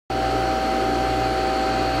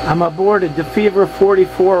I'm aboard a DeFever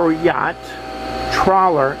 44 yacht,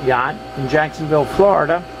 trawler yacht in Jacksonville,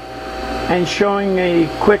 Florida, and showing a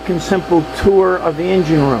quick and simple tour of the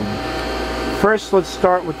engine room. First, let's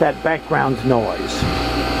start with that background noise.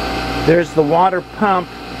 There's the water pump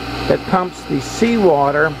that pumps the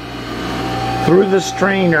seawater through the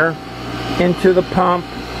strainer into the pump,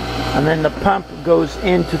 and then the pump goes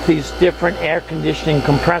into these different air conditioning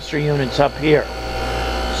compressor units up here.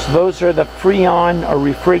 So those are the Freon or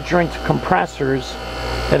refrigerant compressors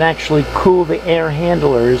that actually cool the air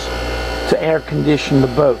handlers to air condition the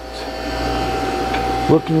boat.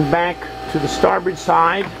 Looking back to the starboard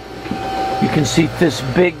side, you can see this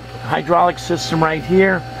big hydraulic system right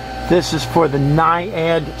here. This is for the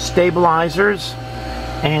Naiad stabilizers,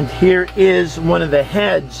 and here is one of the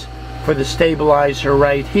heads for the stabilizer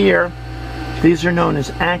right here. These are known as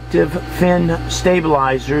active fin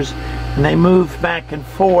stabilizers, and they move back and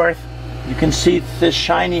forth. You can see this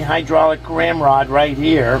shiny hydraulic ramrod right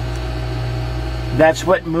here. That's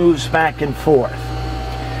what moves back and forth.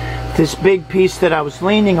 This big piece that I was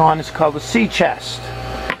leaning on is called a sea chest.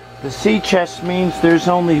 The sea chest means there's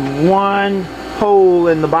only one hole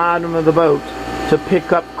in the bottom of the boat to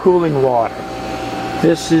pick up cooling water.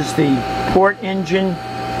 This is the port engine,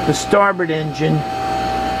 the starboard engine,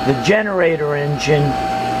 the generator engine,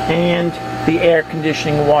 and the air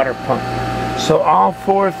conditioning water pump. So all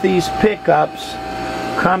four of these pickups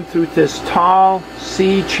come through this tall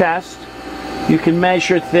sea chest. You can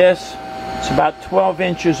measure this. It's about 12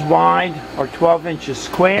 inches wide or 12 inches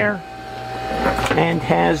square, and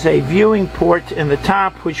has a viewing port in the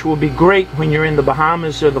top, which will be great when you're in the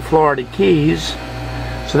Bahamas or the Florida Keys.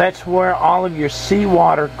 So that's where all of your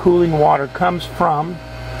seawater, cooling water, comes from.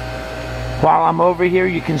 While I'm over here,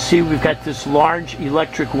 you can see we've got this large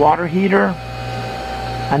electric water heater,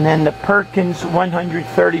 and then the Perkins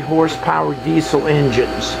 130 horsepower diesel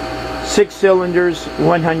engines. 6 cylinders,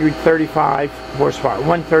 135 horsepower,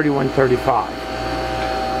 130,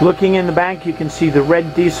 135. Looking in the back, you can see the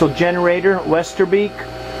red diesel generator, Westerbeek,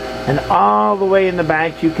 and all the way in the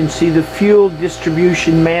back you can see the fuel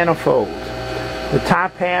distribution manifold. The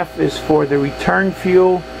top half is for the return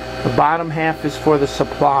fuel, the bottom half is for the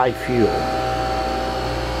supply fuel.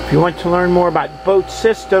 If you want to learn more about boat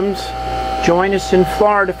systems, join us in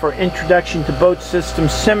Florida for Introduction to Boat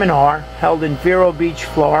Systems seminar held in Vero Beach,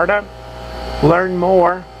 Florida. Learn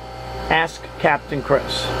more, ask Captain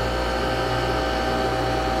Chris.